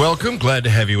Welcome. Glad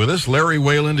to have you with us. Larry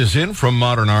Wayland is in from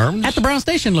Modern Arms. At the Brown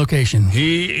Station location.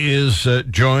 He is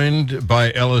joined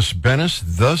by Ellis Bennis,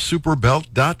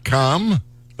 thesuperbelt.com.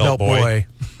 Belt boy.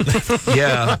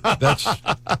 Yeah, that's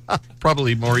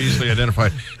probably more easily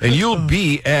identified. And you'll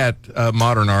be at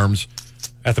Modern Arms.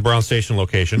 At the Brown Station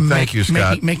location. Thank you,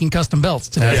 Scott. Making custom belts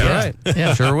today. That's right.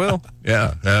 Yeah. Sure will.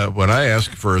 Yeah. When I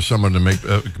ask for someone to make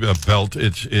a belt,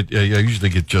 I usually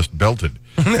get just belted.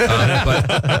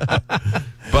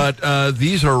 But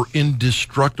these are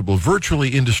indestructible,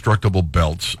 virtually indestructible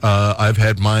belts. I've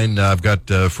had mine. I've got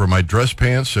for my dress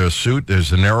pants, a suit.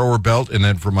 There's a narrower belt, and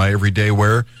then for my everyday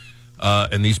wear.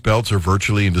 And these belts are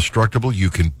virtually indestructible. You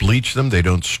can bleach them. They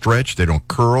don't stretch. They don't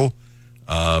curl.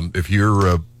 If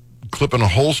you're clipping a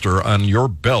holster on your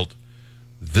belt,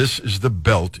 this is the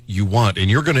belt you want.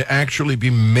 And you're going to actually be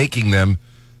making them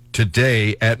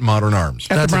today at Modern Arms.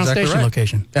 At the Brown Station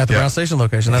location. At the Brown Station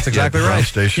location. That's exactly right.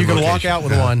 Station you can location. walk out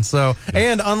with one. So,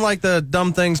 and unlike the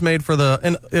dumb things made for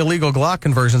the illegal Glock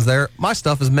conversions there, my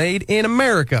stuff is made in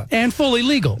America. And fully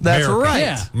legal. That's America. right.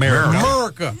 Yeah.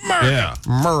 America. Yeah.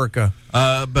 America.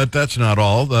 But that's not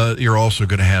all. You're also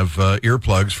going to have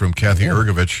earplugs from Kathy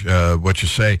Ergovich. What you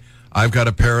say? I've got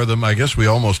a pair of them. I guess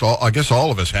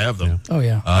all of us have them. Oh,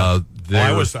 yeah. I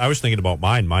was thinking about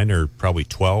mine. Mine are probably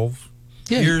 12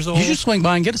 years old. You should swing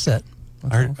by and get a set.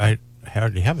 I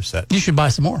already have a set. You should buy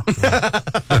some more.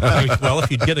 Well,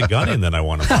 if you'd get a gun in, then I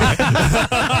want to buy it.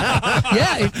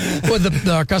 Yeah.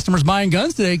 Our customers buying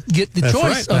guns today get the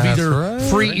choice of either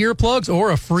free earplugs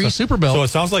or a free super belt. So it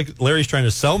sounds like Larry's trying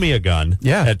to sell me a gun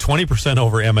Yeah. at 20%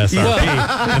 over MSRP,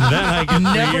 and then I get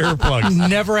free earplugs.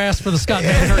 Never ask for the Scott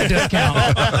Van Hurt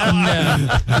discount.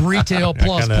 No. Retail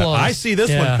plus. I see this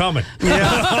one coming. Could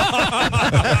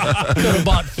have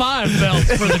bought 5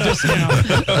 belts for the discount.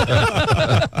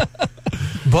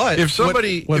 But if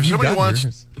somebody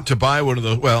wants to buy one of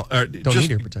those,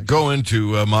 just go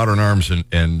into Modern Arms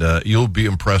and you'll be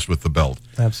impressed with the belt.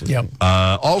 Absolutely. Yep.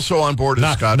 Also on board is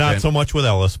Scott Not Van. so much with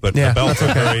Ellis, but the belts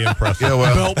are very impressive. Yeah,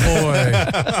 well, Belt boy.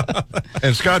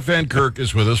 and Scott Van Kirk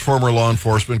is with us, former law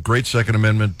enforcement, great Second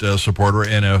Amendment supporter,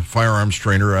 and a firearms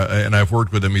trainer. And I've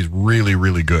worked with him. He's really,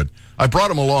 really good. I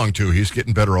brought him along, too. He's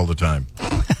getting better all the time.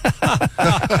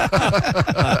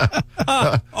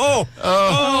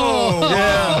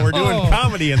 Yeah, we're doing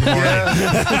comedy in the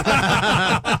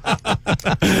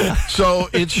morning. So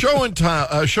it's show and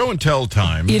tell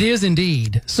time. It is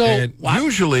indeed. So And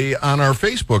usually on our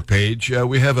Facebook page,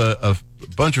 we have a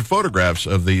bunch of photographs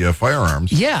of the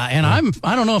firearms. yeah, and I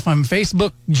don't know if I'm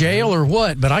Facebook jail or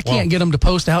what, but I can't get them to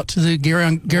post out to the Gary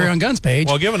on Guns page.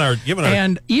 Well, given our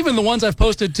and even the ones I've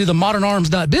posted to the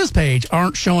modernarms.biz page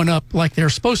aren't showing up like they're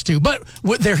supposed to. But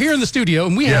they're here in the studio,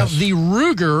 and we have the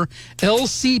Ruger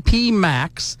LCP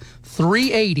Max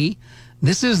 380.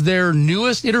 This is their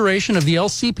newest iteration of the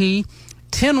LCP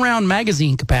 10-round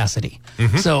magazine capacity.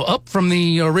 Mm-hmm. So up from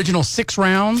the original 6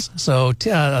 rounds, so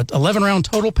 11-round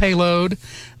total payload.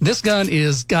 This gun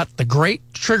is got the great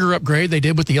trigger upgrade they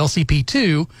did with the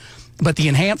LCP2, but the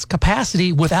enhanced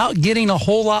capacity without getting a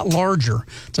whole lot larger.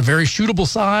 It's a very shootable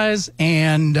size,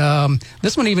 and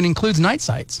this one even includes night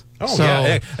sights. Oh,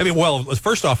 yeah. I mean, well,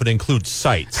 first off, it includes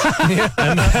sights.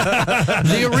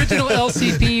 The original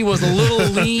LCP was a little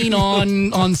lean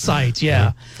on sights,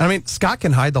 yeah. I mean, Scott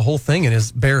can hide the whole thing in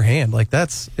his bare hand. Like,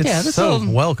 it's so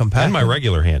well compacted. And my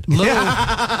regular hand.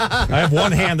 I I have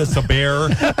one hand that's a bear.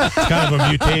 It's kind of a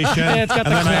mutation. Yeah, it's got the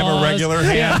then I have a claws. regular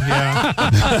hand.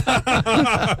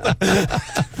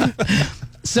 Yeah.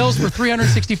 sells for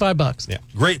 $365. Yeah,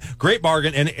 great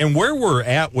bargain. And where we're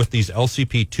at with these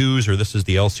LCP2s, or this is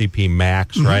the LCP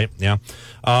Max, right? Yeah.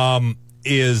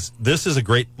 This is a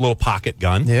great little pocket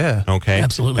gun. Yeah. Okay.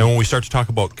 Absolutely. And when we start to talk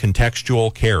about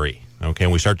contextual carry, okay,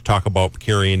 and we start to talk about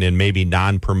carrying in maybe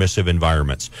non-permissive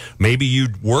environments, maybe you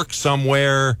work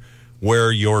somewhere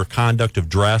where your conduct of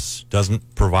dress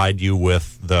doesn't provide you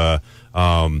with the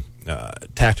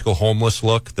tactical homeless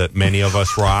look that many of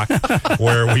us rock,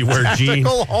 where we wear jeans.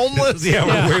 Tactical homeless?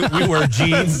 Yeah, we wear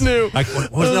jeans. That's new.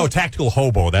 Tactical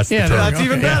hobo. That's the term. That's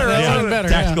even better. Yeah, That's even better.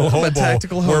 Tactical hobo,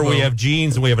 tactical where we hobo. have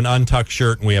jeans and we have an untucked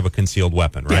shirt and we have a concealed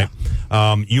weapon, right?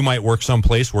 You might work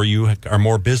someplace where you are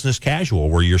more business casual,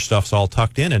 where your stuff's all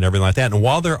tucked in and everything like that. And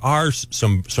while there are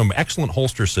some excellent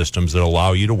holster systems that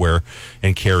allow you to wear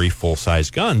and carry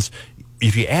full-size guns,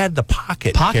 if you add the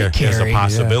pocket carry as a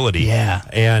possibility,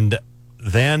 and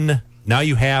then now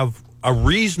you have a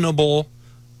reasonable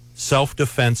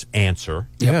self-defense answer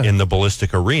in the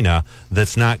ballistic arena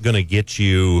that's not going to get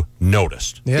you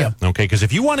noticed. Yeah. Okay, because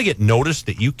if you want to get noticed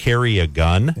that you carry a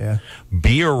gun,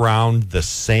 be around the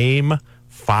same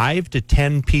 5 to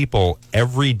 10 people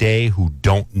every day who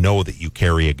don't know that you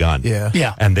carry a gun. Yeah.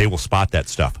 Yeah. And they will spot that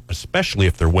stuff, especially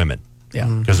if they're women. Yeah.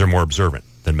 Because they're more observant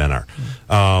than men are.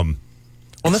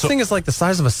 Well, this thing is like the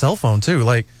size of a cell phone, too.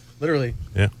 Like, literally.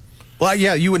 Yeah. Well,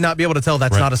 yeah, you would not be able to tell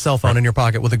that's Right. not a cell phone in your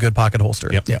pocket with a good pocket holster.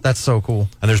 Yep. Yep. That's so cool.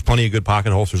 And there's plenty of good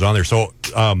pocket holsters on there. So,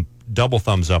 double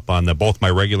thumbs up on both my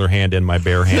regular hand and my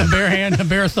bare hand. Bare hand,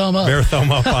 bare thumb up. Bare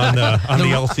thumb up on the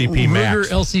LCP Ruger Max.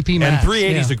 LCP And Max,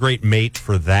 380 is yeah. a great mate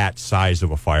for that size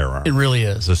of a firearm. It really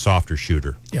It's is. a softer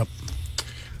shooter. Yep.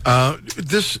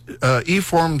 This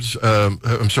E-Forms,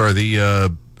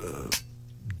 the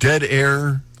Dead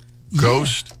Air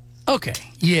Ghost, Okay.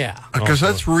 Yeah. because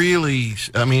that's really,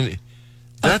 I mean,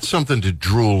 that's something to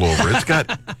drool over. It's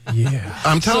got,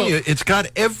 I'm telling So- you, it's got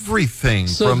everything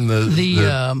So from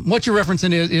what you're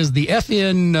referencing is the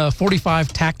FN 45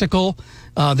 Tactical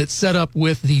that's set up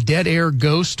with the Dead Air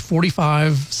Ghost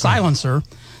 45 silencer.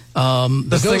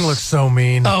 This thing looks so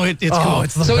mean. Oh, it's cool.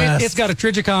 It's the so best. it's got a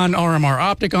Trijicon RMR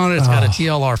optic on it. It's got a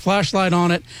TLR flashlight on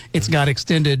it. It's got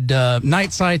extended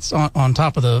night sights on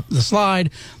top of the slide,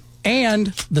 and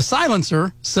the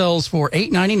silencer sells for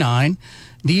 $8.99.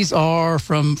 These are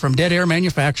from Dead Air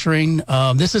Manufacturing.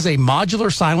 This is a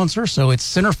modular silencer, so it's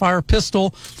centerfire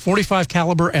pistol, 45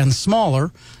 caliber and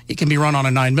smaller. It can be run on a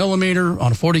 9mm,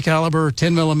 on a 40 caliber,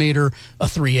 10mm, a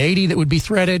 380 that would be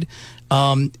threaded,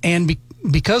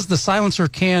 because the silencer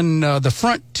can, the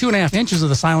front 2.5 inches of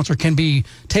the silencer can be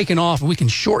taken off, and we can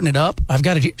shorten it up. I've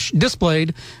got it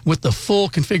displayed with the full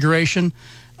configuration.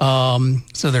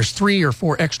 So there's 3 or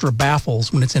 4 extra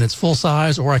baffles when it's in its full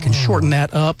size, or I can shorten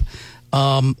that up.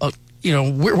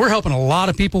 We're helping a lot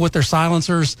of people with their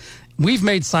silencers. We've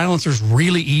made silencers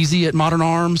really easy at Modern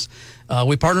Arms.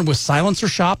 We partnered with Silencer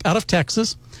Shop out of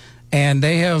Texas, and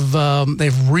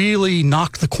they've really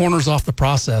knocked the corners off the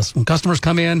process. When customers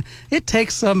come in, it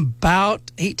takes them about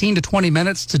 18 to 20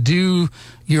 minutes to do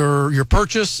your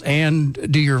purchase and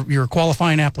do your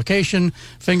qualifying application.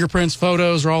 Fingerprints,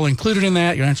 photos are all included in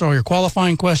that. You answer all your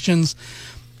qualifying questions.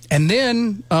 And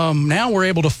then now we're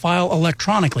able to file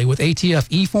electronically with ATF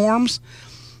e-forms.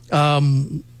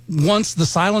 Once the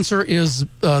silencer is,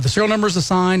 the serial number is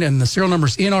assigned and the serial number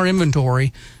is in our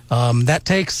inventory, that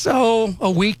takes,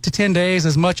 a week to 10 days,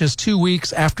 as much as 2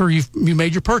 weeks after you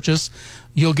made your purchase.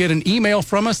 You'll get an email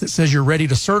from us that says you're ready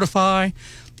to certify.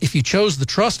 If you chose the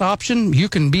trust option, you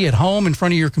can be at home in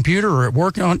front of your computer or at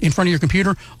work in front of your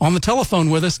computer on the telephone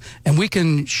with us, and we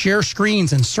can share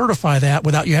screens and certify that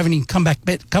without you having to come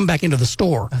back into the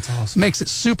store. That's awesome. Makes it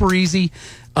super easy.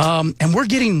 And we're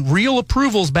getting real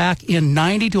approvals back in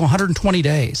 90 to 120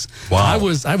 days. Wow. I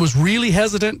was really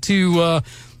hesitant to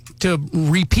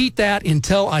repeat that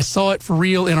until I saw it for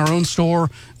real in our own store.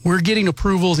 We're getting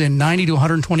approvals in 90 to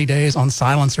 120 days on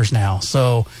silencers now.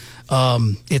 So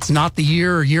it's not the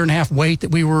year and a half wait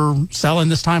that we were selling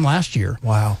this time last year.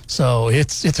 Wow. So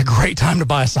it's a great time to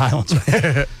buy a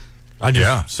silencer. I'm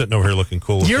just sitting over here looking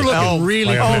cool. You're looking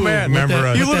really cool. Oh, man. with Remember,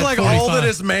 that- You with look that like 45. all that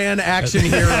is man action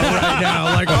hero right now.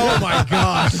 Like, oh my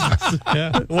gosh.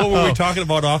 What were we talking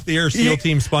about off the air? SEAL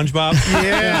Team SpongeBob?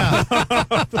 Yeah.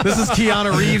 This is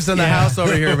Keanu Reeves in the house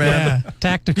over here, man. Yeah,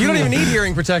 tactical. You don't even need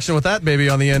hearing protection with that baby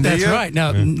on the end, do That's you? right.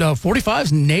 Now, no, 45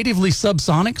 is natively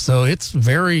subsonic, so it's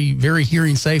very, very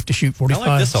hearing safe to shoot I 45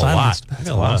 like this a lot. silenced. I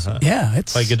got a lot of, Yeah,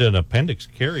 it's. if I get an appendix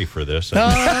carry for this,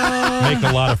 I'd make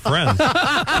a lot of friends.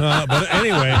 But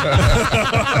anyway,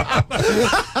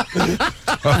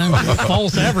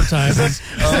 false advertising.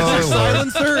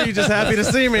 Silencer, are you just happy to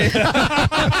see me?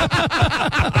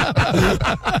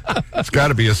 It's got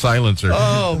to be a silencer.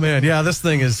 Oh, man. Yeah, this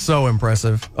thing is so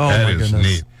impressive. Oh, That my is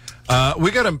goodness. neat.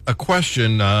 We got a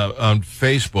question on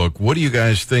Facebook. What do you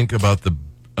guys think about the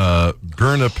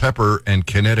Byrna Pepper and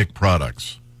Kinetic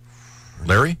products?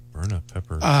 Larry? Byrna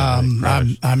Pepper. I'm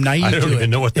naive I don't to even it.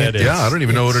 know what that is. Yeah, I don't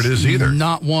even know what it is either.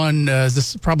 Not one. This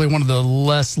is probably one of the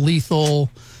less lethal.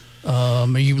 Are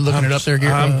you looking it up there,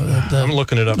 Gary? I'm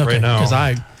looking it up right now. Because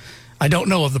I don't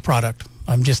know of the product.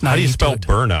 I'm just not. How do you spell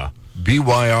Byrna?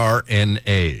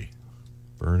 Byrna.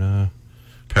 Byrna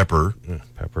Pepper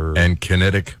Pepper. and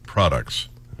Kinetic products.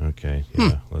 Okay,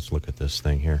 yeah. Let's look at this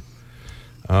thing here.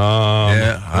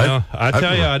 Yeah, I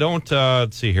tell you, I don't.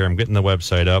 Let's see here. I'm getting the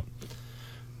website up.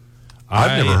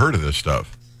 I've never heard of this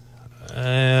stuff.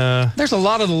 There's a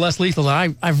lot of the less lethal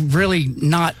that I've really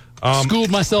not schooled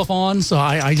myself on, so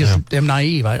I just am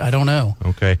naive. I don't know.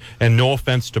 Okay, and no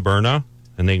offense to Byrna,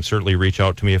 and they can certainly reach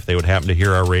out to me if they would happen to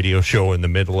hear our radio show in the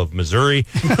middle of Missouri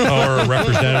or a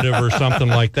representative or something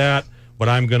like that. But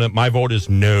my vote is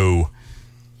no.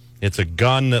 It's a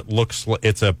gun that looks like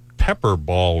it's a pepper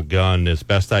ball gun, as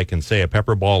best I can say, a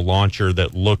pepper ball launcher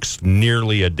that looks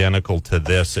nearly identical to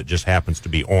this. It just happens to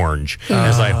be orange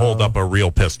as I hold up a real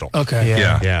pistol. Okay.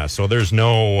 Yeah. So there's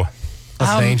no.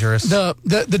 That's dangerous.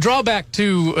 The drawback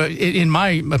to, in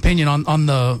my opinion, on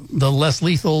the less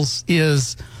lethals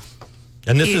is,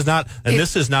 And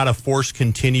this is not a force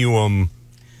continuum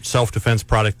self-defense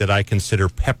product that I consider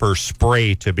pepper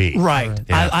spray to be. right.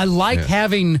 Yeah. I like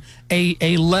having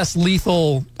a less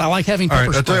lethal. I like having All pepper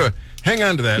right, I'll spray. tell you what, hang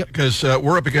on to that because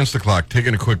we're up against the clock.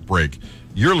 Taking a quick break.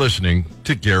 You're listening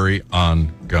to Gary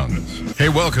on Guns. Hey,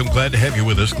 welcome. Glad to have you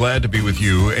with us. Glad to be with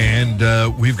you.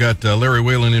 And we've got Larry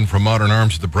Whalen in from Modern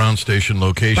Arms at the Brown Station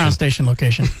location. Brown Station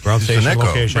location. Brown It's an Station echo.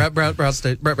 location. Brett Brown.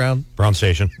 Brown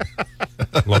Station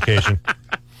location.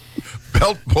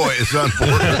 Belt Boy is on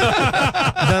board.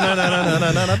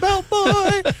 Belt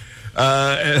boy.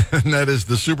 And that is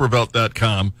the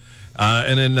superbelt.com.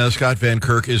 And then Scott Van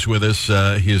Kirk is with us.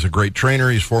 He is a great trainer.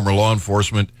 He's former law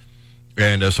enforcement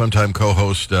and sometime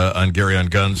co-host on Gary on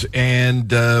Guns. And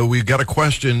we've got a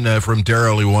question from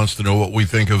Daryl. He wants to know what we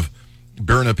think of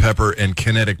Byrna Pepper and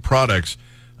Kinetic products.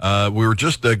 We were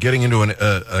just getting into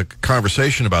a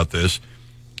conversation about this,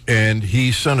 and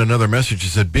he sent another message. He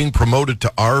said, being promoted to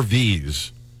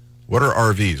RVs. What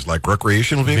are RVs? Like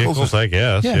recreational vehicles? I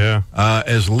guess, yeah.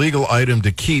 As legal item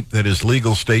to keep that is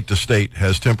legal state to state,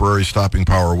 has temporary stopping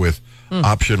power with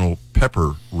optional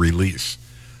pepper release.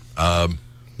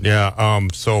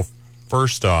 So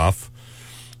first off,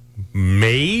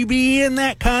 maybe in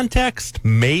that context,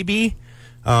 maybe.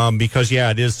 Because,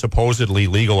 it is supposedly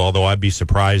legal, although I'd be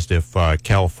surprised if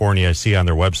California, I see on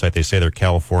their website, they say they're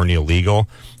California legal.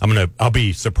 I'll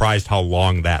be surprised how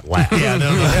long that lasts.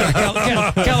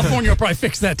 California will probably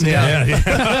fix that today.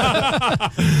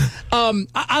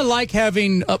 I like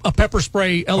having a pepper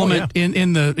spray element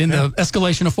in the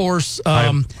escalation of force.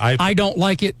 I don't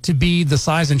like it to be the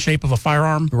size and shape of a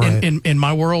firearm in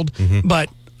my world, but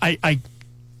I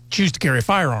choose to carry a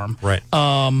firearm. Right.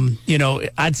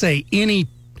 I'd say any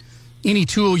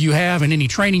tool you have and any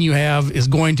training you have is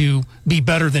going to be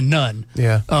better than none.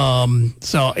 Yeah.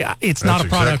 So it's not a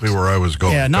product. Exactly where I was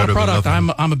going. Yeah, not Better a than product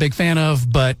nothing. I'm a big fan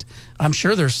of, but I'm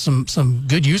sure there's some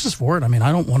good uses for it. I mean,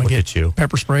 I don't want to Look get at you.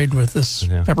 pepper sprayed with this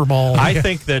pepper ball. I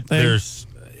think that there's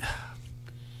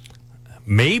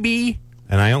maybe,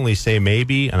 and I only say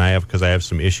maybe, and because I have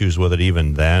some issues with it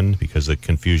even then because of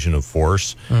confusion of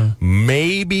force.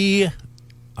 Maybe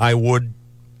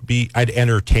I'd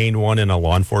entertain one in a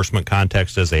law enforcement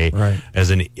context as a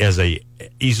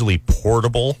easily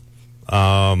portable,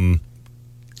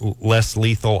 less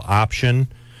lethal option,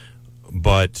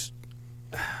 but.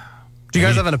 Do you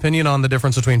guys have an opinion on the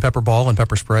difference between pepper ball and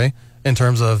pepper spray in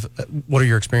terms of what are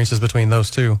your experiences between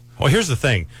those two? Well, here's the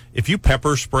thing. If you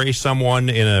pepper spray someone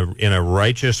in a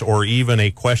righteous or even a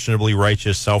questionably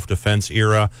righteous self-defense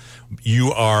era,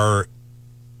 you are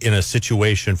in a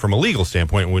situation from a legal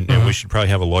standpoint, and we should probably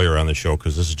have a lawyer on the show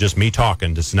because this is just me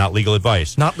talking. This is not legal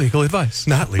advice. Not legal advice.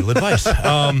 Not legal advice.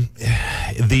 The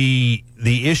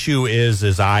issue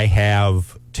is I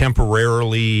have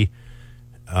temporarily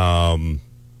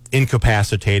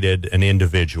incapacitated an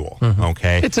individual.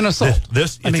 Okay, It's an assault.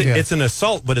 It's an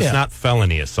assault, but it's not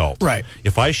felony assault. Right.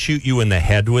 If I shoot you in the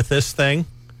head with this thing,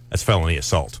 that's felony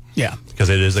assault. Yeah. Because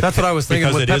it is. That's what I was thinking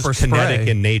because with it is pepper kinetic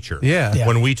spray. in nature. Yeah.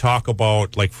 When we talk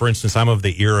about, like, for instance, I'm of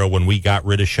the era when we got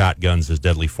rid of shotguns as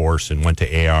deadly force and went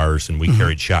to ARs and we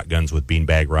carried shotguns with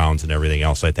beanbag rounds and everything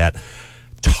else like that.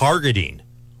 Targeting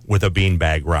with a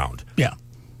beanbag round. Yeah.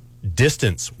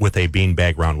 Distance with a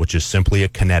beanbag round, which is simply a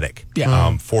kinetic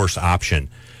force option.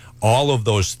 All of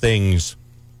those things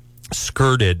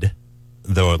skirted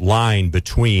the line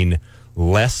between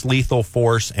less lethal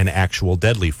force and actual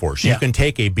deadly force. You can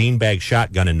take a beanbag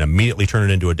shotgun and immediately turn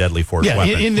it into a deadly force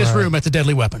weapon. In this room, it's a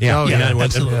deadly weapon.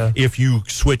 Absolutely. If you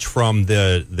switch from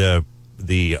the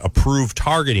approved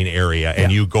targeting area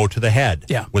and you go to the head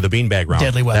with a beanbag round,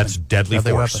 Deadly weapon. that's deadly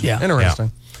force. Yeah.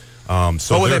 Interesting.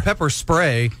 So But with a pepper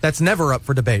spray, that's never up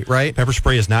for debate, right? pepper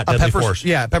spray is not deadly force.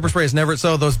 Yeah, pepper spray is never.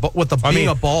 So those with the being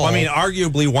a ball. I mean,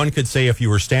 arguably, one could say if you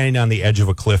were standing on the edge of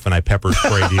a cliff and I pepper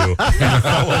sprayed you and you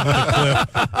fell over the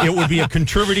cliff, it would be a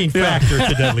contributing factor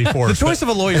to deadly force. the choice of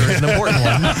a lawyer is an important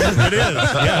one. It is,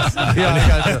 yes.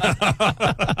 Yeah,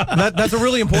 gotcha. That's a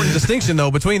really important distinction,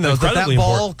 though, between those. That Incredibly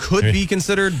ball important. could be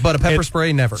considered, but a pepper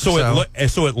spray never. So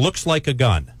it looks like a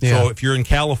gun. Yeah. So if you're in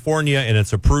California and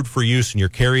it's approved for use and you're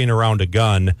carrying around a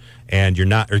gun and you're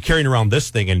carrying around this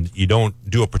thing and you don't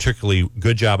do a particularly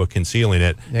good job of concealing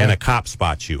it and a cop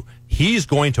spots you, he's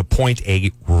going to point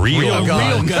a real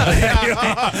gun.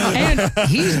 And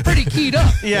he's pretty keyed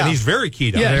up. And he's very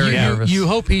keyed up. Yeah, Very nervous. you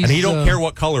hope he's... And he don't care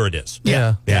what color it is.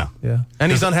 Yeah. Yeah.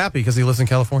 And he's unhappy because he lives in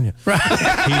California.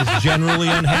 He's generally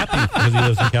unhappy because he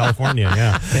lives in California.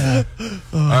 Yeah.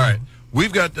 All right.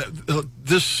 We've got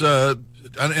this, and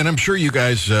I'm sure you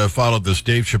guys followed this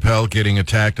Dave Chappelle getting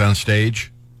attacked on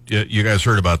stage. You guys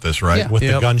heard about this, right? Yeah. With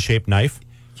the gun-shaped knife.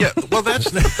 Yeah, well,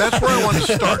 that's where I want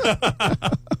to start.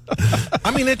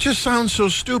 I mean, it just sounds so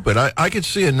stupid. I could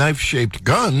see a knife-shaped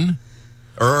gun,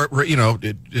 or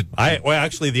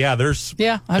Actually, I've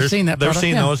seen that They've product.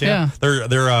 seen Yeah, those. Yeah.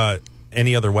 They're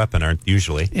any other weapon aren't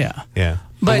usually. Yeah. Yeah.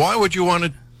 But why would you want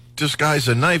to disguise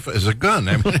a knife as a gun?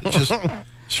 I mean, it just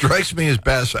strikes me as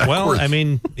backwards. Well, I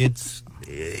mean, you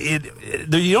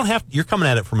don't have. You're coming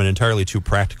at it from an entirely too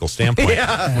practical standpoint.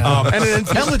 And an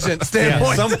intelligent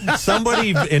standpoint.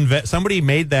 Somebody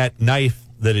made that knife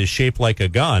that is shaped like a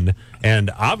gun,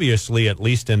 and obviously, at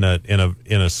least within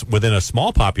a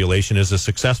small population, is a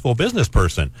successful business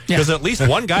person because at least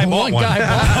one guy bought one.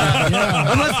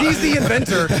 Unless he's the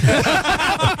inventor.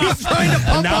 He's trying to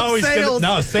pump up sales.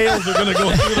 Now sales are going to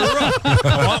go through the roof.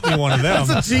 I want me one of them.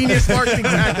 That's a genius marketing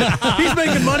tactic. He's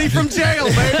making money from jail,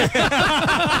 baby.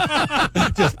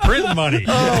 Just print money.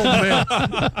 Oh, man.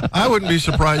 I wouldn't be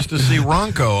surprised to see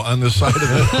Ronco on the side of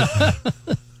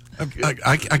it.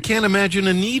 I can't imagine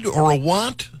a need or a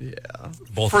want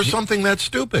for something that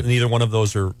stupid. Neither one of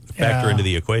those are factor into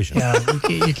the equation. Yeah,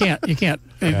 you can't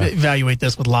evaluate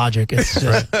this with logic. It's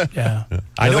just, I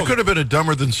know That could have been a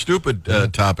dumber than stupid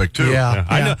topic too. Yeah.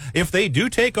 I know if they do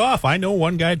take off, I know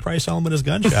one guy'd probably sell them at his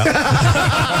gun shop.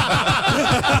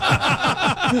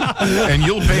 And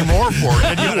you'll pay more for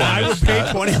it. I would pay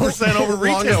 20% over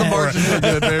retail. The margins are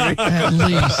good, baby.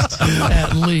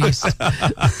 at least.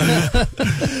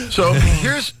 So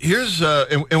here's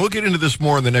and we'll get into this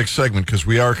more in the next segment because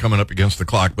we are coming up against the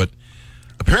clock. But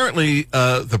apparently,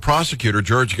 the prosecutor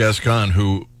George Gascon,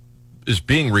 who is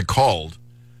being recalled,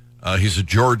 he's a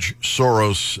George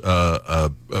Soros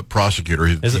prosecutor.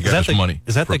 He got his money.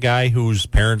 Is that the guy whose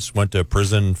parents went to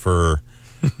prison for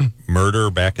murder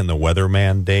back in the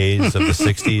Weatherman days of the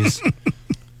 60s?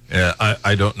 Yeah,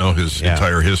 I don't know his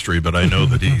entire history, but I know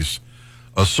that he's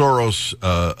a Soros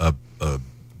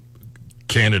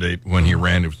candidate when he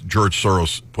ran. George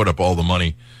Soros put up all the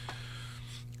money.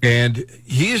 And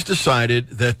he's decided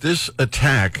that this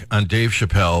attack on Dave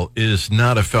Chappelle is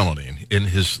not a felony.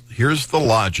 Here's the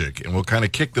logic, and we'll kind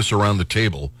of kick this around the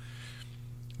table.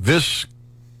 This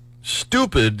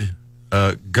stupid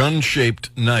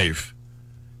gun-shaped knife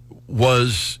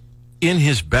was in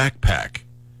his backpack.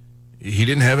 He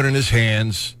didn't have it in his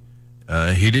hands.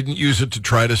 He didn't use it to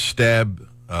try to stab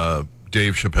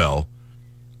Dave Chappelle.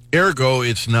 Ergo,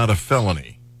 it's not a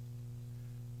felony.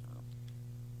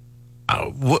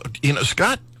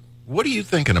 Scott, what are you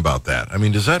thinking about that? I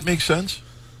mean, does that make sense?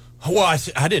 Well,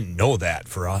 I didn't know that.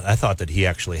 I thought that he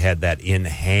actually had that in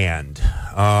hand.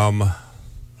 Here,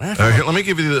 let me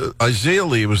give you Isaiah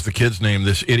Lee was the kid's name.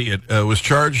 This idiot was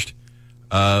charged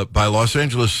by Los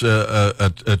Angeles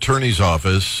Attorney's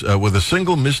Office with a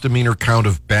single misdemeanor count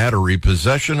of battery,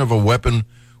 possession of a weapon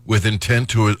with intent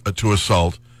to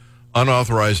assault,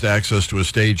 unauthorized access to a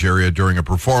stage area during a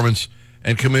performance,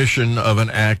 and commission of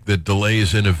an act that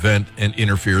delays an event and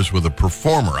interferes with a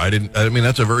performer. I mean,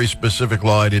 that's a very specific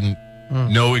law I didn't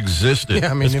know existed. Yeah,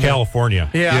 I mean, it's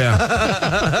California.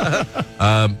 Yeah.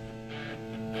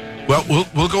 Well,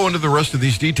 we'll go into the rest of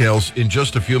these details in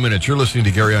just a few minutes. You're listening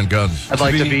to Gary on Guns. I'd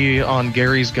like to be on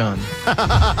Gary's gun.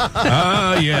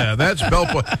 Yeah, that's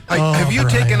Beltboy. Have you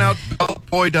taken out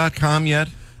Beltboy.com yet?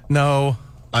 No.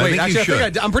 I think you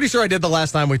should. I'm pretty sure I did the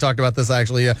last time we talked about this,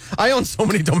 actually. Yeah. I own so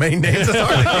many domain names. It's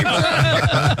hard to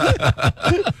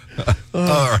keep track.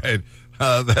 All right.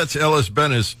 That's Ellis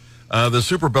Bennis, the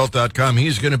superbelt.com.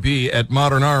 He's going to be at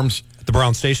Modern Arms. At the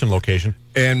Brown Station location.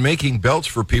 And making belts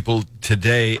for people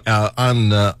today right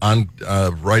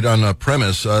on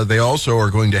premise. They also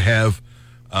are going to have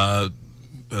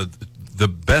the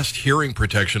best hearing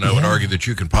protection, I would argue, that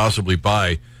you can possibly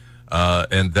buy.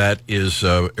 And that is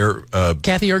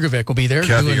Kathy Ergovic will be there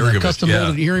Kathy doing Ergovic, custom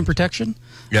molded hearing protection.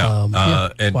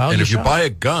 And if you buy a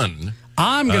gun,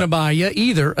 I'm going to buy you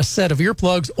either a set of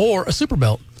earplugs or a super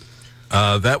belt.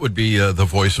 That would be the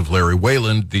voice of Larry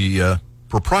Wayland, the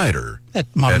proprietor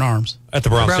at Modern Arms at the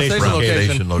Brown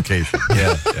Station location.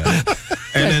 Yeah.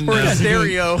 And then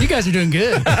stereo. You guys are doing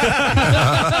good.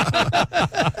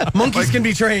 Monkeys can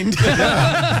be trained.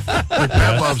 Like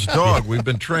Pavlov's dog, we've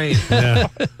been trained. Yeah.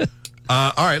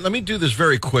 All right, let me do this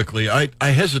very quickly. I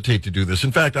hesitate to do this.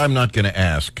 In fact, I'm not going to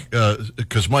ask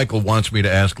because Michael wants me to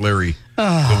ask Larry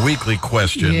the weekly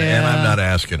question, and I'm not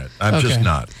asking it. I'm just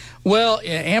not. Well,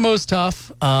 ammo's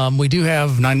tough. We do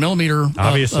have 9mm.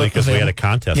 Obviously, because we had a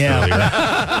contest earlier.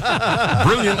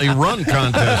 Brilliantly run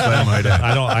contest, I might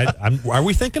add. Are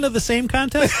we thinking of the same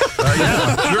contest?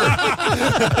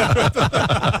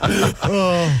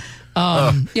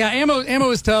 Ammo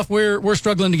is tough. We're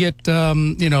struggling to get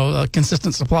a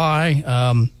consistent supply.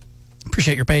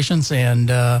 Appreciate your patience and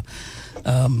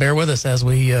bear with us as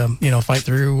we fight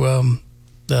through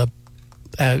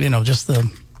just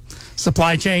the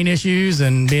supply chain issues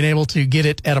and being able to get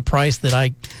it at a price that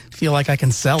I feel like I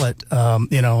can sell it.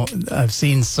 I've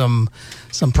seen some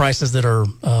prices that are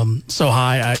so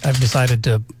high. I've decided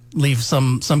to leave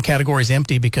some categories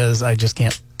empty because I just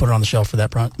can't put it on the shelf for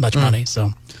that much money.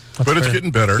 So. But it's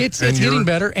getting better. It's getting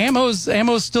better. Ammo's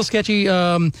still sketchy.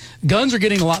 Guns are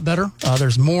getting a lot better.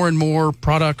 There's more and more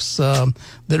products that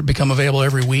have become available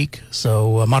every week.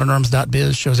 So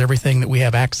modernarms.biz shows everything that we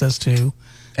have access to.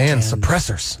 And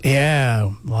suppressors. Yeah,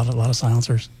 a lot of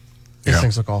silencers. These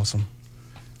things look awesome.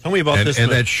 Tell me about this. And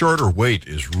that shorter wait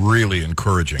is really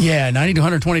encouraging. Yeah, 90 to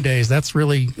 120 days. That's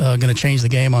really going to change the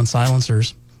game on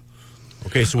silencers.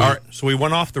 Okay, so we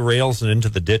went off the rails and into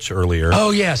the ditch earlier.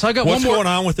 Oh, yeah. So I got What's going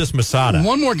on with this Masada?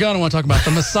 One more gun I want to talk about, the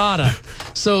Masada.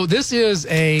 So this is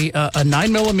a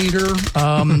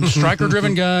 9mm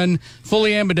striker-driven gun,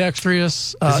 fully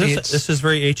ambidextrous. This is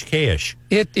very HK-ish.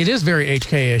 It is very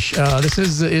HK-ish. This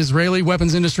is Israeli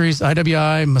Weapons Industries,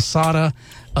 IWI, Masada,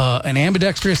 an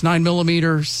ambidextrous 9mm,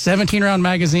 17-round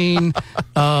magazine,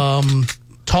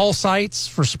 tall sights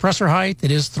for suppressor height.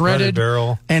 It is threaded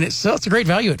barrel, and it's a great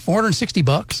value at $460.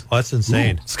 Well, that's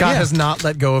insane. Scott has not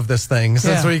let go of this thing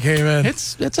since we came in.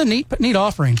 It's a neat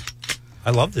offering. I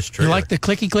love this trigger. You like the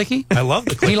clicky? I love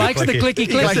the clicky. He likes the clicky.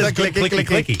 He likes the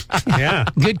clicky. Yeah.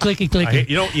 Good clicky.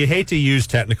 You hate to use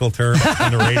technical terms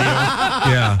on the radio.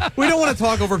 Yeah. We don't want to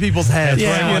talk over people's heads.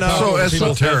 Yeah. Right? So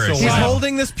esoteric. He's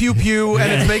holding this pew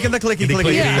and it's making the clicky.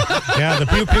 Yeah, the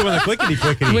pew and the clickety.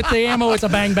 With the ammo, it's a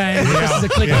bang. This is a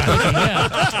clicky.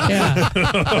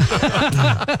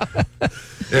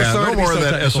 Yeah, no more of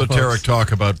that technical, esoteric folks.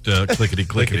 talk about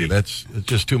clickety. That's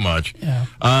just too much. Yeah.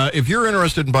 If you're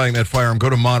interested in buying that firearm, go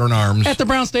to Modern Arms At the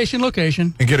Brown Station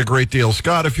location. and get a great deal.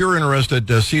 Scott, if you're interested,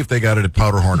 see if they got it at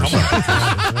Powderhorn or something.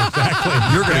 Exactly.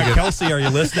 You're going to get Kelsey, are you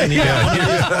listening?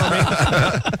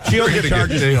 She only getting a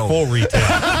charges deal. full retail.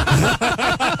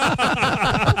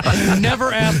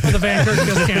 Never ask for the Van Kirk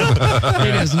discount.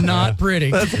 It is not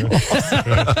pretty.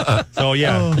 So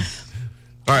yeah.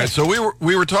 All right, so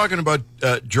we were talking about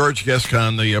George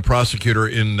Gascon, the prosecutor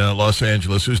in Los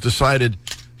Angeles, who's decided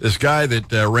this guy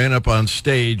that ran up on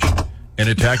stage and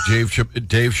attacked Dave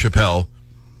Chappelle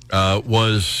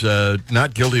was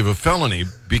not guilty of a felony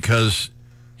because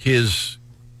his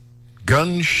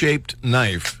gun-shaped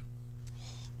knife,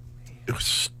 it was a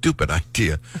stupid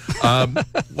idea,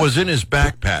 was in his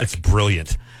backpack. It's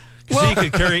brilliant. So you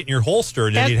could carry it in your holster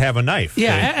and then you'd have a knife.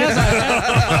 Yeah,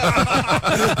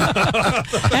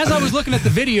 as I was looking at the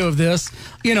video of this,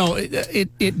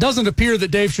 it doesn't appear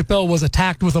that Dave Chappelle was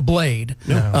attacked with a blade.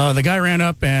 No. The guy ran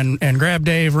up and grabbed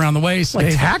Dave around the waist,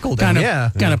 Like tackled him,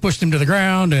 kind of pushed him to the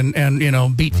ground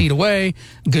and beat feet away.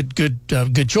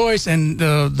 Good choice, and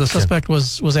the suspect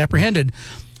was apprehended.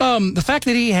 The fact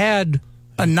that he had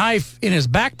a knife in his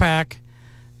backpack,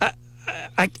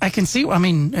 I can see. I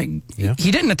mean,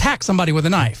 he didn't attack somebody with a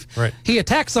knife. Right. He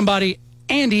attacked somebody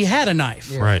and he had a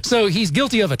knife. Right. So he's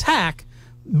guilty of attack,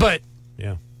 but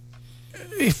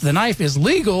if the knife is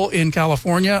legal in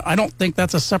California, I don't think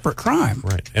that's a separate crime.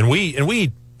 Right. And we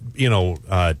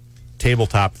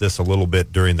tabletopped this a little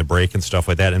bit during the break and stuff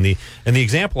like that. And the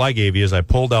example I gave you is I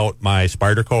pulled out my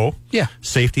Spyderco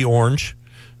safety orange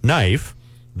knife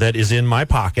that is in my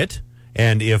pocket.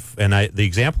 And the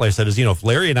example I said is, if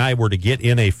Larry and I were to get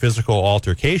in a physical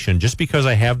altercation, just because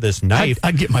I have this knife,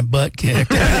 I'd get my butt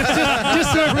kicked.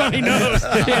 just so everybody knows.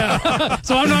 Yeah.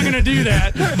 So I'm not going to do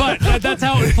that, but that's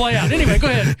how it would play out. Anyway, go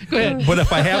ahead. But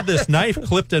if I have this knife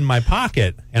clipped in my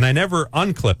pocket and I never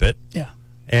unclip it,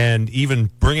 and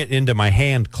even bring it into my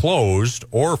hand closed,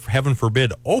 or heaven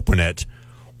forbid, open it,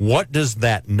 what does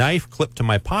that knife clipped to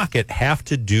my pocket have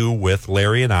to do with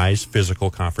Larry and I's physical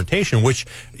confrontation? Which,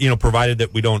 provided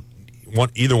that we don't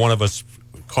want either one of us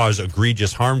cause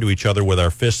egregious harm to each other with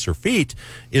our fists or feet,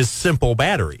 is simple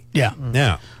battery. Yeah.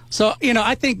 Yeah. So,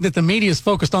 I think that the media is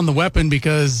focused on the weapon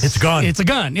because it's a gun. It's a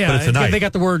gun. Yeah. But it's a knife. They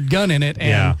got the word gun in it.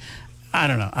 And I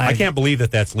don't know. I can't believe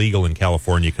that that's legal in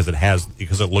California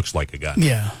because it looks like a gun.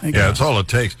 Yeah. Yeah, it's all it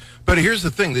takes. But here's the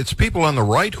thing. It's people on the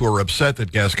right who are upset that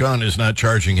Gascon is not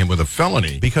charging him with a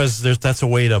felony. Because that's a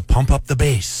way to pump up the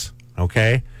base,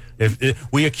 okay?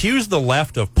 We accuse the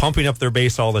left of pumping up their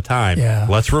base all the time. Yeah.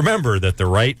 Let's remember that the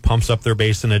right pumps up their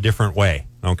base in a different way.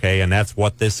 Okay, and that's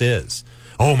what this is.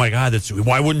 Oh my God!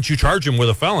 Why wouldn't you charge him with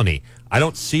a felony? I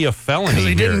don't see a felony Because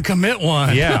he here. didn't commit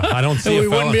one. Yeah, I don't see. And a we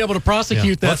wouldn't felony. be able to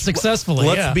prosecute that Let's- successfully.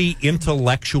 Let's be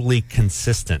intellectually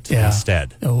consistent Yeah.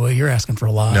 instead. Oh, well, you're asking for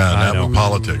a lot. No, I not know. with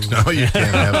politics. No, you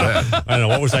can't have that. I don't know.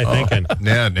 What was I thinking?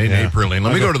 Yeah, Nate Perlin.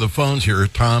 Let me go to the phones here.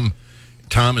 Tom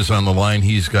is on the line.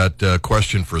 He's got a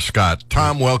question for Scott.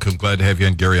 Tom, welcome. Glad to have you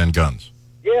on Gary on Guns.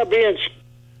 Yeah, being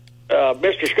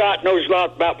Mr. Scott knows a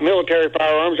lot about military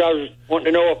firearms, I was wanting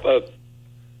to know if a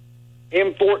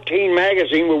M14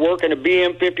 magazine would work in a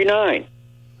BM59.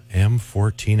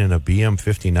 M14 and a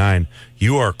BM59.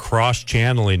 You are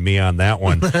cross-channeling me on that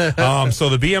one. So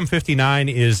the BM59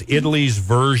 is Italy's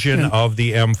version of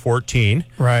the M14.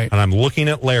 Right. And I'm looking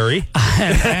at Larry.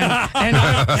 and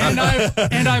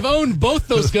I've owned both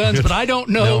those guns, but I don't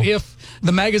know if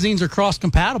the magazines are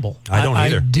cross-compatible. I don't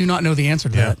either. I do not know the answer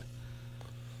to that.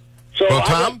 So Well, I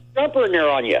Tom? got a jumper in there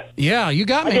on you. Yeah, you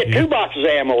got I me. get 2 boxes of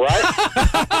ammo,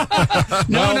 right?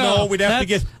 No, we'd have to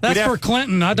get- That's we'd have- for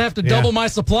Clinton. I'd have to double my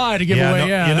supply to give away.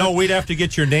 We'd have to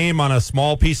get your name on a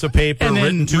small piece of paper And then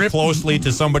written too closely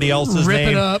to somebody else's rip name.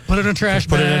 it up, put it in a trash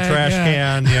Put bag. it in a trash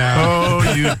can. Yeah. Oh,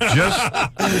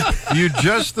 you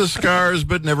just the scars,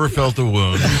 but never felt the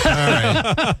wound. All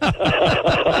right.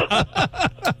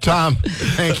 Tom,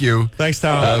 thank you. Thanks,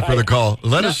 Tom. For the call.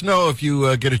 Let us know if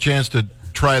you get a chance to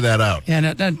try that out. And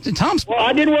Tom's. Well,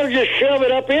 I didn't want to just shove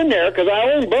it up in there because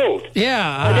I own both.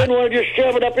 Yeah. I didn't want to just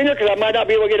shove it up in there because I might not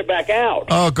be able to get it back out.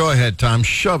 Oh, go ahead, Tom.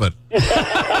 Shove it.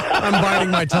 I'm biting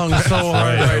my tongue so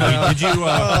hard right now. Did you?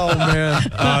 Oh, man.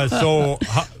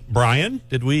 Brian,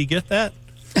 did we get that?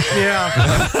 Yeah.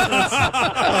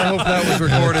 I hope that was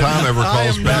recorded. If Tom ever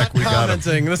calls back, we got him.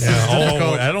 commenting. This is Oh,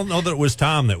 difficult. I don't know that it was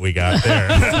Tom that we got there.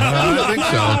 I think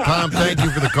so. Tom, thank you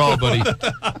for the call, buddy.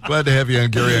 Glad to have you on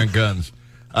Gary on Guns.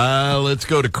 Let's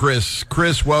go to Chris.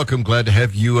 Chris, welcome. Glad to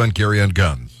have you on Gary on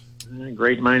Guns.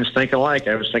 Great minds think alike.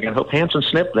 I was thinking, I hope Hanson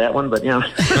snipped that one, but yeah.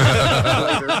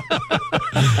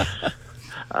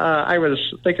 I was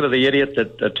thinking of the idiot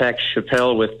that attacked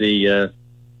Chappelle with the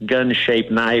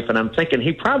gun-shaped knife, and I'm thinking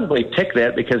he probably picked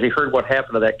that because he heard what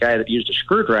happened to that guy that used a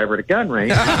screwdriver at a gun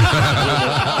range.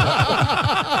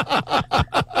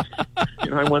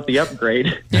 I want the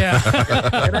upgrade. Yeah.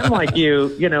 And I'm like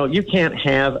you can't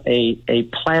have a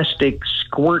plastic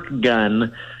squirt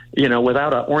gun,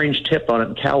 without an orange tip on it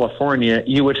in California.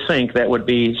 You would think that would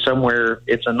be somewhere.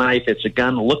 It's a knife, it's a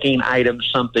gun-looking item,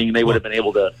 something they would have been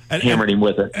able to hammer him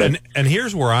with it. But, And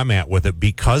here's where I'm at with it.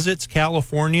 Because it's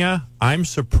California, I'm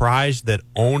surprised that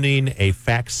owning a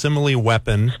facsimile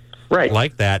weapon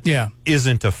like that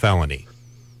isn't a felony.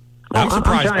 I'm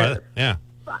surprised by that. Yeah.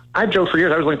 I've joked for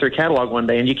years. I was looking through a catalog one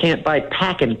day, and you can't buy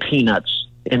packing peanuts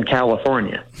in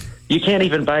California. You can't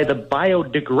even buy the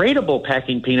biodegradable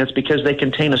packing peanuts because they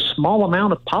contain a small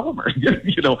amount of polymer.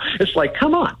 It's like,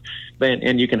 come on.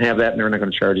 And you can have that, and they're not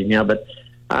going to charge you. Yeah, but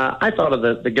I thought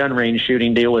of the gun range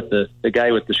shooting deal with the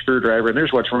guy with the screwdriver, and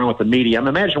there's what's wrong with the media.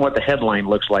 Imagine what the headline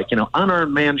looks like.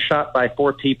 Unarmed man shot by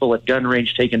 4 people at gun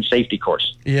range taking safety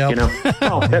course. Yeah.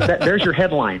 There's your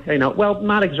headline. Well,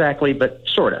 not exactly, but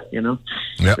sort of.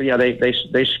 Yep. So yeah,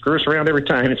 they screw us around every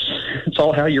time. It's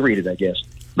all how you read it, I guess.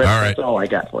 But All right. That's all I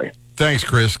got for you. Thanks,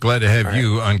 Chris. Glad to have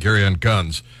you on Gary on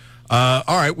Guns. All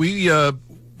right, we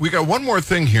got one more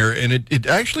thing here, and it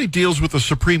actually deals with the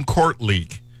Supreme Court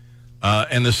leak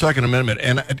and the Second Amendment.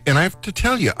 And I have to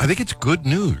tell you, I think it's good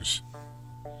news.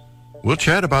 We'll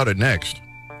chat about it next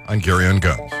on Gary on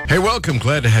Guns. Hey, welcome.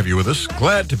 Glad to have you with us.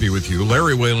 Glad to be with you.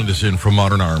 Larry Wayland is in from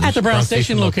Modern Arms. At the Brown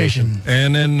Station location.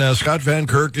 And then Scott Van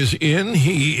Kirk is in.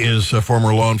 He is a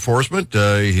former law enforcement.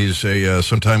 He's a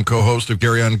sometime co-host of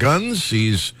Gary on Guns.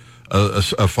 He's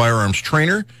a firearms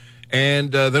trainer.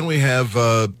 And then we have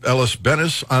Ellis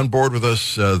Bennis on board with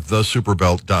us,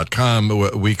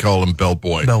 thesuperbelt.com. We call him Belt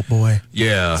Boy. Belt Boy.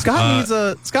 Yeah. Scott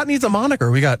needs a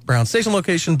moniker. We got Brown Station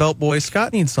location, Belt Boy.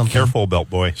 Scott needs something. Careful, Belt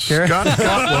Boy. Scott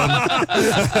got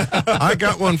one. I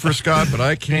got one for Scott, but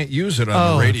I can't use it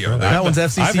on the radio. That one's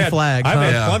FCC flag.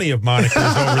 I've had plenty of monikers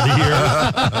over the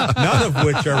years, none of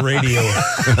which are radio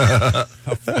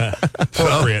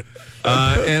appropriate.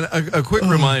 And a quick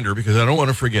reminder, because I don't want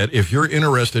to forget, if you're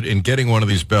interested in getting one of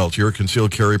these belts, you're a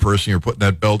concealed carry person, you're putting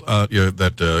that belt on,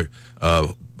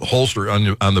 holster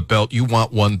on the belt, you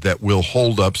want one that will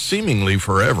hold up seemingly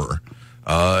forever.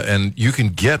 And you can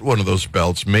get one of those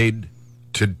belts made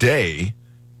today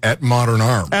at Modern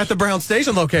Arms. At the Brown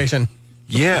Station location.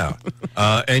 Yeah.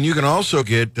 And you can also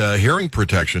get hearing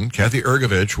protection. Kathy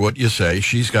Ergovich, what you say,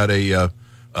 she's got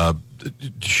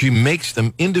she makes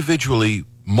them individually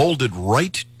molded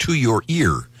right to your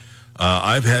ear.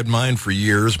 I've had mine for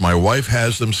years. My wife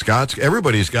has them. Scott's,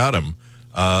 everybody's got them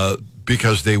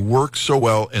because they work so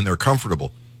well and they're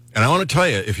comfortable. And I want to tell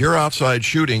you, if you're outside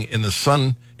shooting in the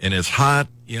sun and it's hot,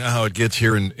 you know how it gets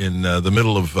here in the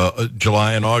middle of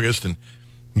July and August, and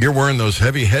you're wearing those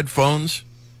heavy headphones,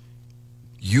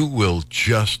 you'll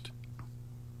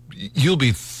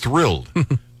be thrilled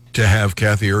to have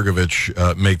Kathy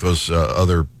Ergovich make those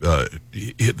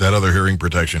that other hearing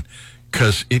protection,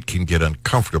 because it can get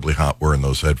uncomfortably hot wearing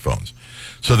those headphones.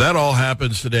 So that all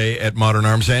happens today at Modern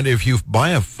Arms. And if you buy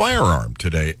a firearm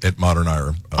today at Modern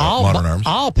Arms,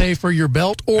 I'll pay for your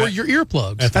belt or your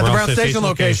earplugs. At the Brown Station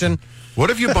location. What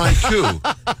if you buy two?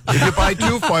 If you buy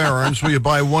two firearms, will you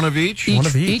buy one of each?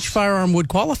 Each firearm would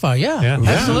qualify, yeah.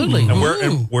 Absolutely. And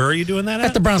where are you doing that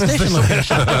at the Brown Station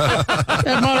location.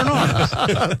 At Modern Arms.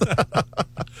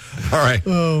 All right.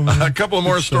 A couple of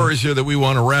more stories here that we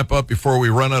want to wrap up before we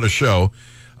run out of show.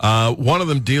 One of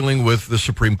them dealing with the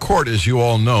Supreme Court, as you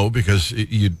all know, because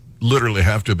you literally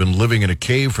have to have been living in a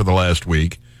cave for the last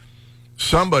week.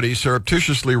 Somebody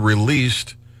surreptitiously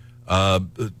released a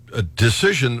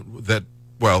decision that,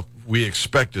 well, we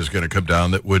expect is going to come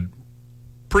down that would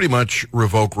pretty much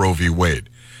revoke Roe v. Wade.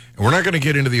 And we're not going to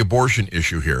get into the abortion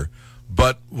issue here,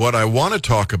 but what I want to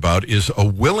talk about is a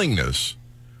willingness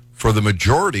for the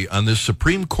majority on this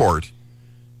Supreme Court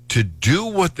to do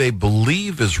what they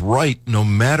believe is right, no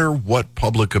matter what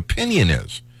public opinion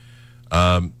is.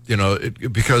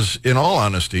 Because in all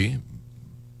honesty,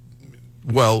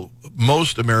 well,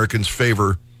 most Americans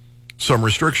favor some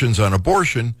restrictions on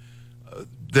abortion.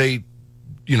 They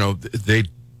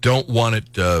don't want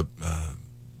it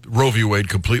Roe v. Wade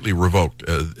completely revoked.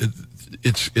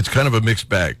 It's kind of a mixed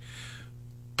bag.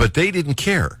 But they didn't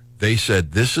care. They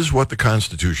said, this is what the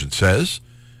Constitution says,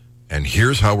 and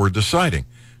here's how we're deciding.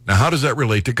 Now, how does that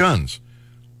relate to guns?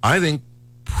 I think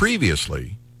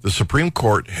previously the Supreme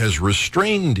Court has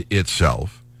restrained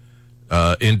itself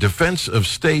in defense of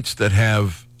states that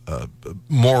have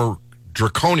more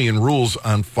draconian rules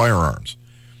on firearms.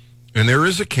 And there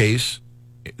is a case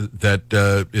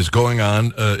that is going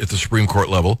on at the Supreme Court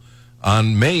level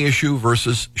on may issue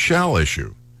versus shall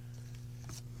issue.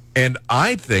 And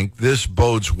I think this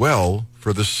bodes well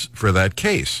for that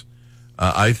case.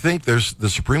 I think the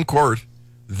Supreme Court,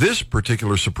 this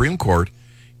particular Supreme Court,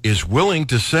 is willing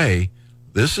to say,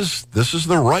 this is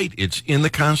the right. It's in the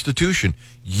Constitution.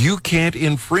 You can't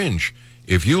infringe.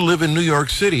 If you live in New York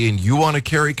City and you want to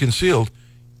carry concealed,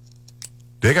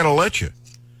 they got to let you.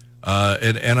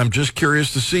 And I'm just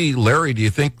curious to see, Larry, do you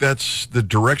think that's the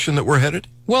direction that we're headed?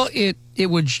 Well, it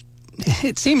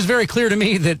seems very clear to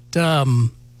me that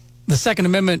the Second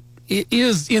Amendment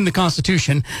is in the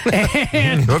Constitution.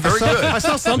 And very good. I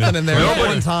saw something in there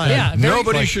one time. Yeah,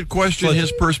 nobody should question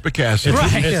his perspicacity.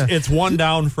 Right. It's one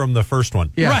down from the first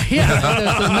one. Yeah. Right, yeah.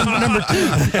 That's number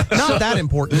two. Not that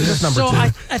important. Just number two. So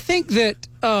I think that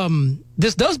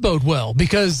this does bode well,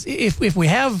 because if we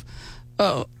have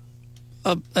a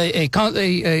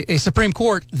Supreme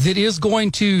Court that is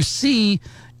going to see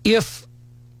if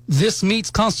this meets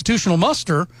constitutional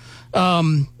muster,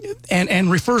 and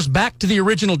refers back to the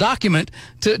original document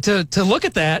to look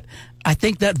at that, I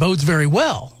think that bodes very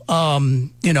well.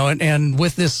 And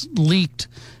with this leaked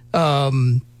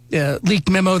memo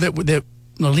that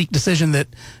leaked decision that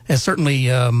has certainly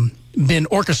been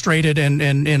orchestrated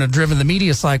and driven the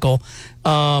media cycle,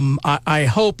 I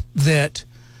hope that.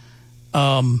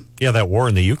 That war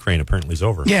in the Ukraine apparently is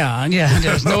over. Yeah.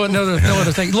 There's no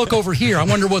other thing. Look over here. I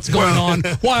wonder what's going on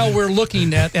while we're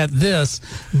looking at this.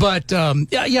 But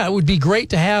it would be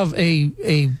great to have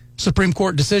a Supreme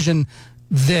Court decision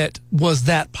that was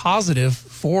that positive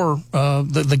for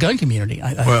the gun community.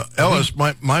 Ellis,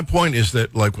 my point is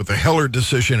that, like with the Heller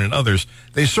decision and others,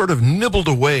 they sort of nibbled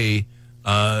away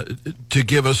to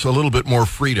give us a little bit more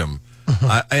freedom,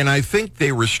 and I think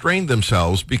they restrained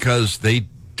themselves because they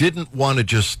didn't want to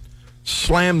just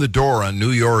slam the door on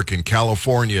New York and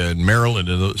California and Maryland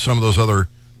and some of those other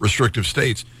restrictive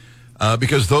states,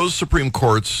 because those Supreme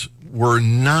Courts were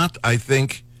not, I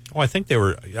think. Oh, I think they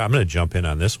were. I'm going to jump in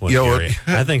on this one, Gary.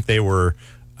 I think they were.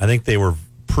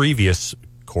 Previous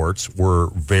courts were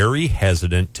very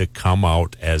hesitant to come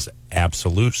out as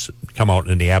absolutes, come out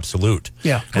in the absolute,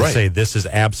 and say this is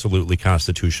absolutely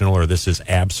constitutional or this is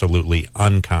absolutely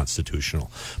unconstitutional.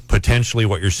 Potentially,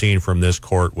 what you're seeing from this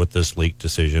court with this leaked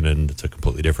decision, and it's a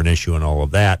completely different issue, and all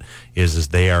of that is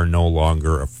they are no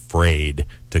longer afraid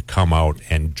to come out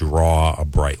and draw a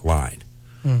bright line.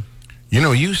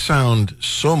 You sound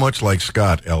so much like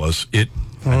Scott, Ellis.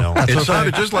 I know. It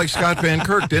sounded just like Scott Van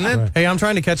Kirk, didn't it? Hey, I'm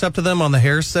trying to catch up to them on the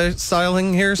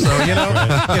hairstyling here, so if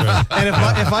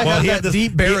I Well, had he that had this-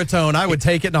 deep baritone, I would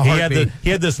take it in a heartbeat. He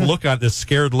had this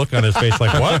scared look on his face,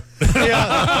 like what?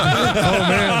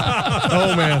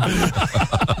 Oh man.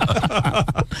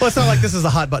 Well, it's not like this is a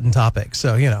hot button topic,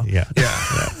 so Yeah.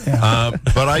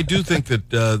 But I do think that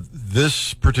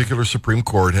this particular Supreme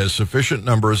Court has sufficient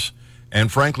numbers and,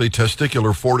 frankly,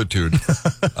 testicular fortitude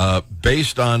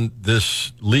based on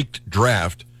this leaked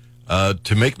draft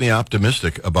to make me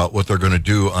optimistic about what they're going to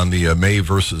do on the May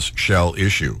versus shall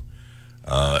issue.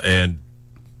 And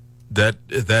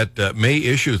that May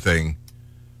issue thing,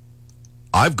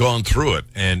 I've gone through it,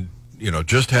 and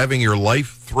just having your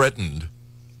life threatened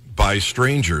by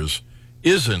strangers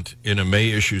isn't in a May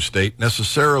issue state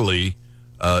necessarily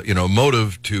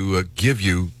motive to give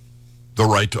you the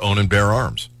right to own and bear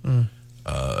arms,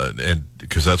 and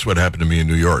because that's what happened to me in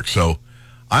New York. So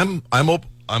I'm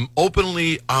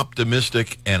openly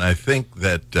optimistic, and I think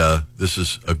that this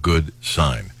is a good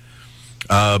sign.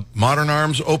 Modern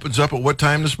Arms opens up at what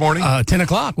time this morning? 10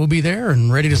 o'clock. We'll be there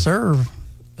and ready to serve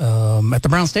at the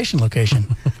Brown Station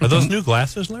location. Are those new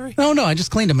glasses, Larry? No, I just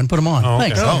cleaned them and put them on. Oh,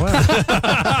 okay. Thanks.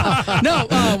 Oh, No,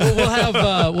 we'll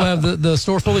have the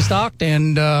store fully stocked,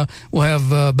 and we'll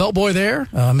have Belt Boy there.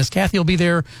 Miss Kathy will be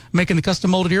there making the custom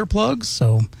molded earplugs.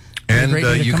 So, and great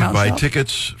day to you come can out buy and shop.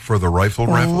 tickets for the rifle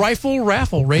raffle. Rifle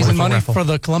raffle, raising money for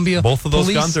the Columbia Both of those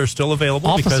Police guns are still available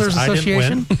Officers because I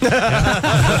Association. didn't win.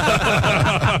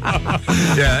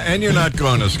 Yeah, and you're not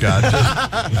going to, Scott.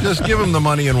 Just give them the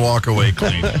money and walk away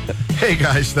clean. Hey,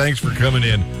 guys, thanks for coming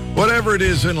in. Whatever it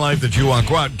is in life that you want,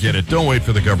 go out and get it. Don't wait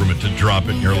for the government to drop it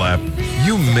in your lap.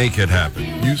 You make it happen.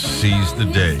 You seize the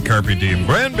day. Carpe diem,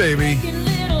 grandbaby.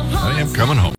 I am coming home.